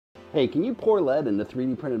Hey, can you pour lead into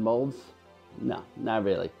 3D printed molds? No, not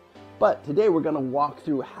really. But today we're going to walk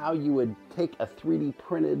through how you would take a 3D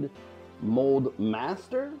printed mold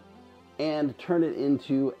master and turn it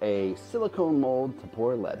into a silicone mold to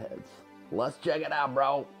pour lead heads. Let's check it out,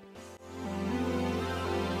 bro.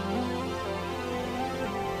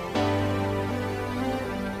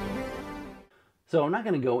 So I'm not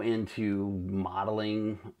going to go into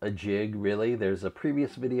modeling a jig, really. There's a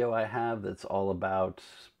previous video I have that's all about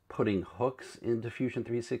putting hooks into Fusion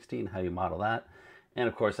 360 and how you model that. And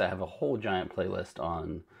of course, I have a whole giant playlist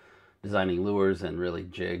on designing lures, and really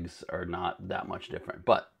jigs are not that much different.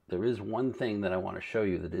 But there is one thing that I want to show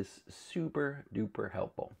you that is super duper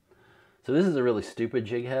helpful. So this is a really stupid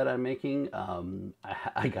jig head I'm making.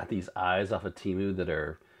 I got these eyes off of Temu that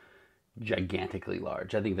are gigantically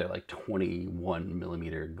large. I think they're like 21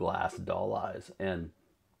 millimeter glass doll eyes, and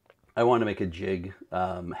I want to make a jig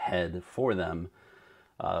head for them,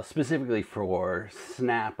 specifically for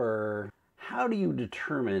snapper. How do you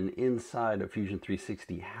determine inside of Fusion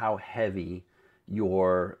 360 how heavy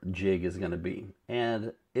your jig is going to be?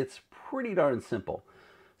 And it's pretty darn simple.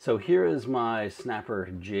 So here is my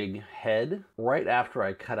snapper jig head. Right after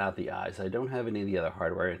I cut out the eyes, I don't have any of the other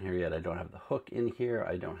hardware in here yet. I don't have the hook in here.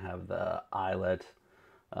 I don't have the eyelet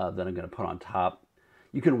that I'm going to put on top.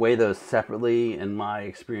 You can weigh those separately. In my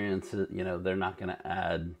experience, you know, they're not going to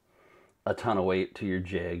add a ton of weight to your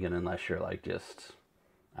jig, and unless you're like just,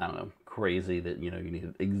 I don't know, crazy that, you know, you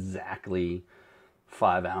need exactly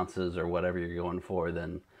 5 ounces or whatever you're going for,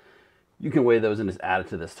 then you can weigh those and just add it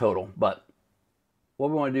to this total. But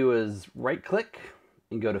what we want to do is right click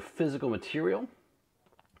and go to physical material.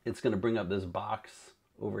 It's going to bring up this box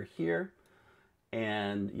over here.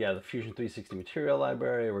 And yeah, the Fusion 360 material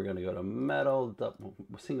library. We're going to go to metal,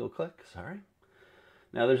 single click, sorry.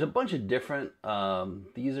 Now there's a bunch of different,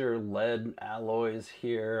 these are lead alloys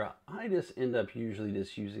here. I just end up usually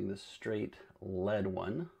just using the straight lead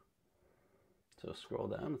one. So scroll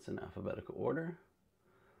down, it's in alphabetical order.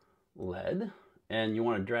 Lead. And you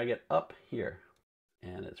want to drag it up here.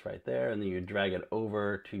 And it's right there, and then you drag it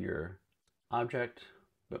over to your object,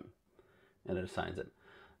 boom, and it assigns it.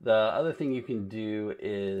 The other thing you can do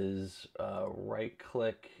is right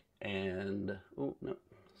click and, oh, no,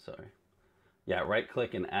 sorry. Yeah, right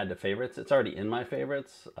click and add to favorites. It's already in my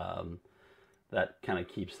favorites. That kind of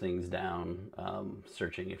keeps things down,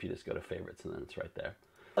 searching if you just go to favorites, and then it's right there.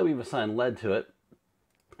 We've assigned lead to it.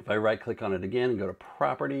 If I right click on it again and go to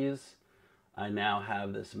properties, I now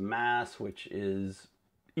have this mass, which is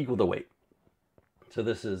equal to weight. So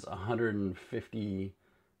this is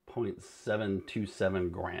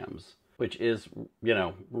 150.727 grams, which is, you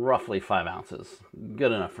know, roughly 5 ounces.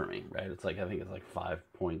 Good enough for me, right? It's like, I think it's like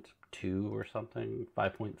 5.2 or something,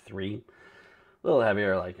 5.3. A little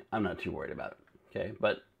heavier, like, I'm not too worried about it, okay?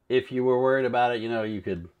 But if you were worried about it, you know, you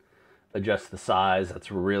could adjust the size.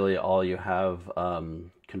 That's really all you have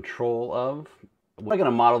control of. I'm not going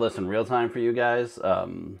to model this in real time for you guys.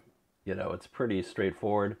 You know, it's pretty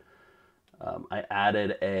straightforward. I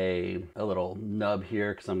added a little nub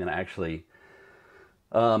here because I'm going to actually,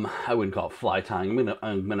 I wouldn't call it fly tying.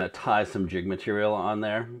 I'm gonna tie some jig material on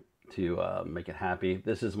there to make it happy.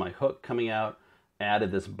 This is my hook coming out. I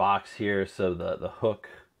added this box here so the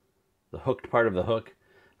hooked part of the hook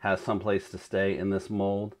has some place to stay in this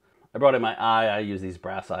mold. I brought in my eye. I use these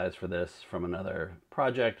brass eyes for this from another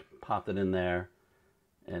project. Popped it in there.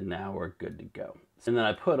 And now we're good to go. And then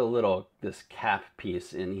I put this cap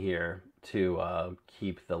piece in here to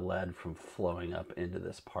keep the lead from flowing up into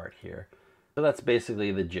this part here. So that's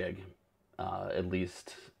basically the jig, at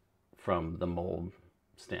least from the mold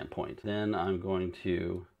standpoint. Then I'm going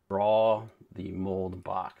to draw the mold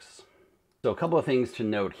box. So a couple of things to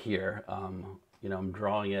note here. You know, I'm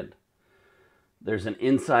drawing it. There's an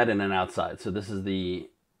inside and an outside. So this is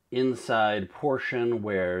the inside portion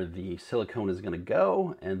where the silicone is going to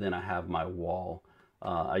go, and then I have my wall.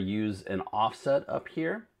 I use an offset up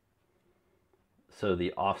here. So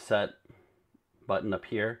the offset button up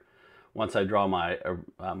here. Once I draw my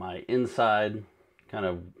my inside kind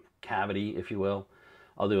of cavity, if you will,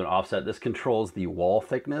 I'll do an offset. This controls the wall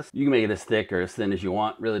thickness. You can make it as thick or as thin as you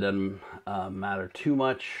want. Really doesn't matter too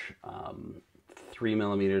much. 3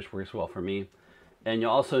 millimeters works well for me. And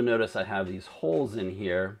you'll also notice I have these holes in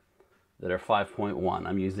here that are 5.1.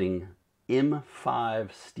 I'm using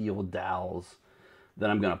M5 steel dowels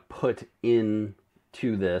that I'm going to put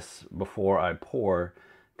into this before I pour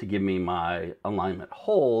to give me my alignment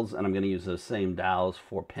holes, and I'm going to use those same dowels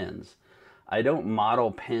for pins. I don't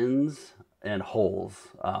model pins and holes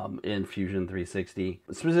in Fusion 360,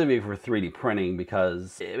 specifically for 3D printing,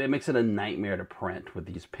 because it makes it a nightmare to print with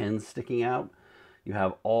these pins sticking out. you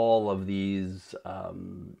have all of these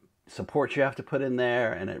supports you have to put in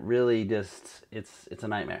there, and it really just, it's a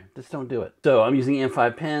nightmare. Just don't do it. So I'm using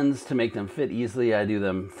M5 pins to make them fit easily. I do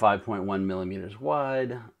them 5.1 millimeters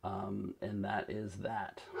wide, and that is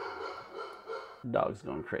that. Dog's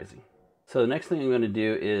going crazy. So the next thing I'm going to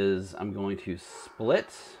do is I'm going to split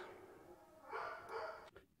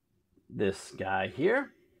this guy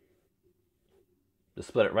here. Just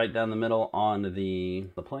split it right down the middle on the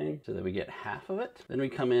plane so that we get half of it. Then we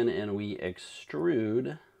come in and we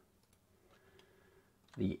extrude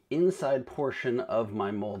the inside portion of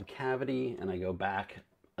my mold cavity, and I go back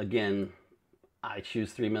again. I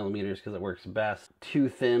choose 3 millimeters because it works best. Too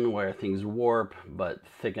thin where things warp, but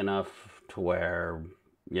thick enough to where,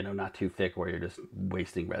 you know, not too thick where you're just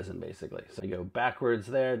wasting resin basically. So I go backwards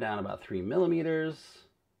there, down about 3 millimeters,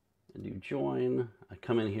 and do join. I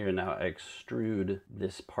come in here and now I extrude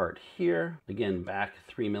this part here. Again, back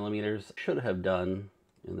 3 millimeters. Should have done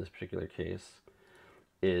in this particular case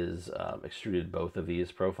is extruded both of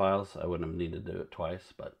these profiles. I wouldn't have needed to do it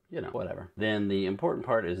twice, but you know, whatever. Then the important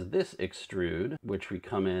part is this extrude, which we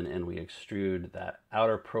come in and we extrude that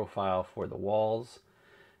outer profile for the walls.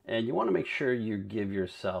 And you want to make sure you give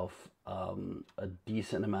yourself a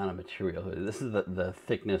decent amount of material. This is the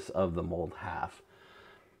thickness of the mold half.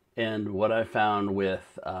 And what I found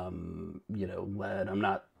with, you know, lead, I'm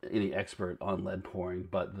not any expert on lead pouring,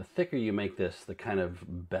 but the thicker you make this, the kind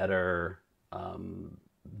of better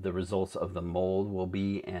the results of the mold will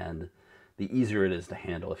be, and the easier it is to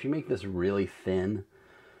handle. If you make this really thin,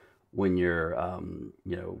 when you're,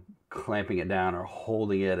 you know, clamping it down or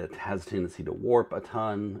holding it, it has a tendency to warp a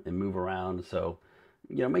ton and move around. So,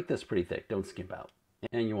 you know, make this pretty thick, don't skimp out.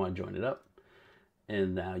 And you want to join it up.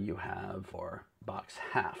 And now you have our box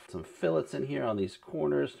half. Some fillets in here on these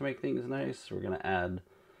corners to make things nice. We're going to add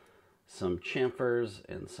some chamfers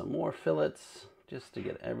and some more fillets just to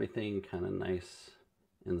get everything kind of nice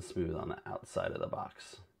and smooth on the outside of the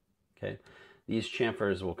box. Okay, these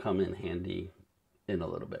chamfers will come in handy in a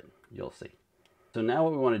little bit. You'll see. So now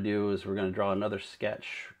what we want to do is we're going to draw another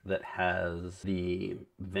sketch that has the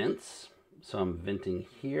vents. So I'm venting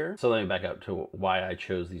here. So let me back up to why I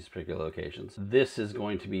chose these particular locations. This is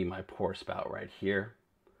going to be my pour spout right here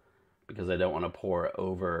because I don't want to pour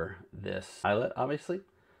over this eyelet, obviously.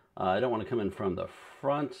 I don't want to come in from the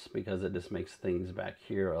front because it just makes things back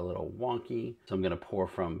here a little wonky. So I'm going to pour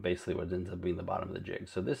from basically what ends up being the bottom of the jig.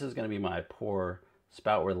 So this is going to be my pour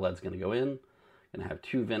spout where the lead's going to go in. I'm going to have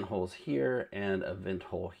 2 vent holes here and a vent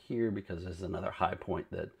hole here because this is another high point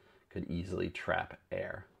that could easily trap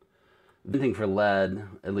air. Venting for lead,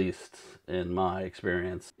 at least in my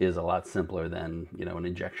experience, is a lot simpler than, you know, an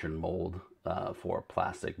injection mold for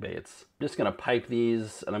plastic baits. I'm just going to pipe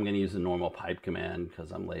these, and I'm going to use the normal pipe command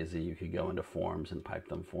because I'm lazy. You could go into forms and pipe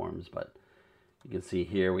them forms, but you can see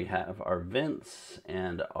here we have our vents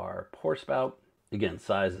and our pour spout. Again,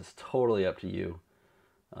 size is totally up to you.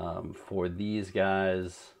 For these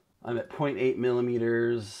guys, I'm at 0.8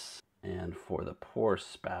 millimeters, and for the pour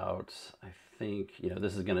spout, I think, you know,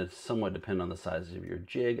 this is going to somewhat depend on the size of your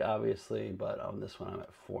jig, obviously, but on this one I'm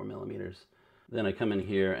at 4 millimeters. Then I come in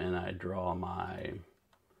here and I draw my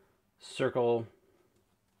circle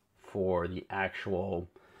for the actual,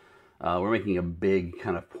 we're making a big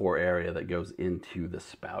kind of pour area that goes into the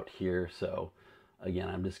spout here. So again,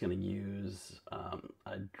 I'm just going to use,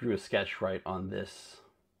 I drew a sketch right on this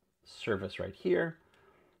surface right here.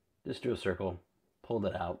 Just drew a circle, pulled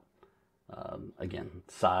it out. Again,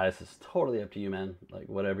 size is totally up to you, man. Like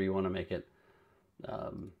whatever you want to make it,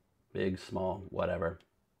 big, small, whatever.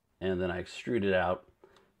 And then I extrude it out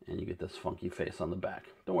and you get this funky face on the back.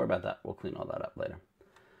 Don't worry about that. We'll clean all that up later.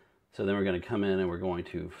 So then we're going to come in and we're going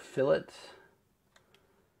to fillet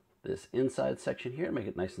this inside section here, make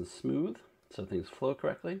it nice and smooth so things flow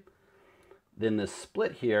correctly. Then this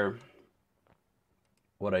split here,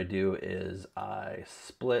 what I do is I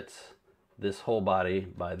split this whole body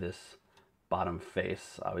by this bottom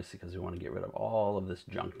face, obviously because we want to get rid of all of this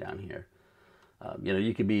junk down here. You know,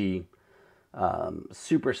 you could be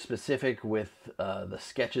super specific with the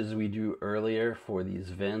sketches we drew earlier for these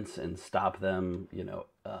vents and stop them, you know,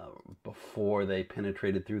 before they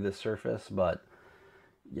penetrated through the surface, but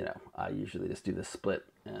you know, I usually just do the split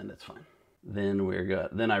and it's fine. Then we're good.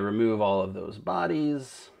 Then I remove all of those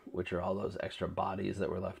bodies, which are all those extra bodies that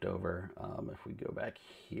were left over. If we go back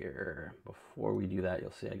here, before we do that,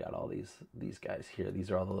 you'll see I got all these guys here.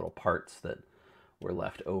 These are all the little parts that were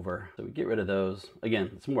left over. So we get rid of those.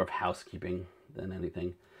 Again, it's more of housekeeping than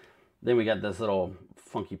anything. Then we got this little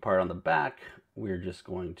funky part on the back. We're just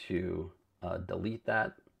going to delete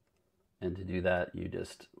that. And to do that, you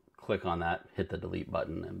just click on that, hit the delete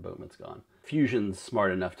button, and boom, it's gone. A Fusion's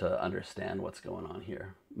smart enough to understand what's going on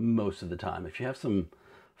here most of the time. If you have some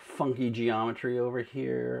funky geometry over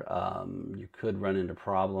here, you could run into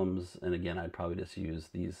problems. And again, I'd probably just use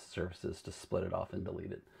these surfaces to split it off and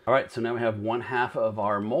delete it. All right, so now we have 1/2 of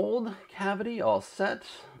our mold cavity all set.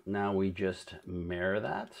 Now we just mirror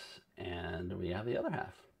that and we have the other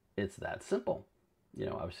half. It's that simple. You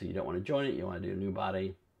know, obviously you don't want to join it. You want to do a new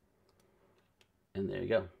body. And there you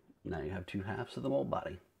go. Now you have 2 halves of the mold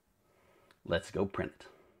body. Let's go print it.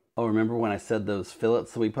 Oh, remember when I said those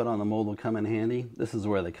fillets that we put on the mold will come in handy? This is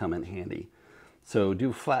where they come in handy. So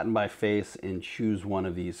do flatten by face and choose one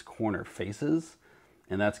of these corner faces.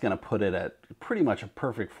 And that's going to put it at pretty much a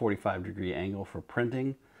perfect 45-degree angle for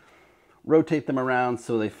printing. Rotate them around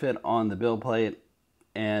so they fit on the build plate.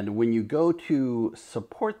 And when you go to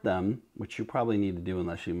support them, which you probably need to do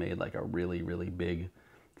unless you made like a really, really big,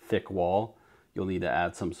 thick wall, you'll need to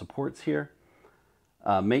add some supports here.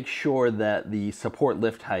 Make sure that the support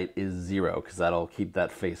lift height is 0 because that'll keep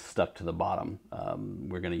that face stuck to the bottom.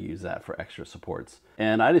 We're going to use that for extra supports.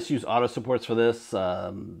 And I just use auto supports for this.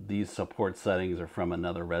 These support settings are from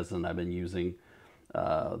another resin I've been using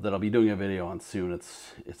that I'll be doing a video on soon.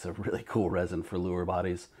 It's a really cool resin for lure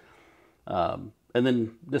bodies. And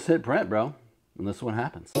then just hit print, bro, and this one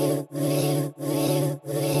happens.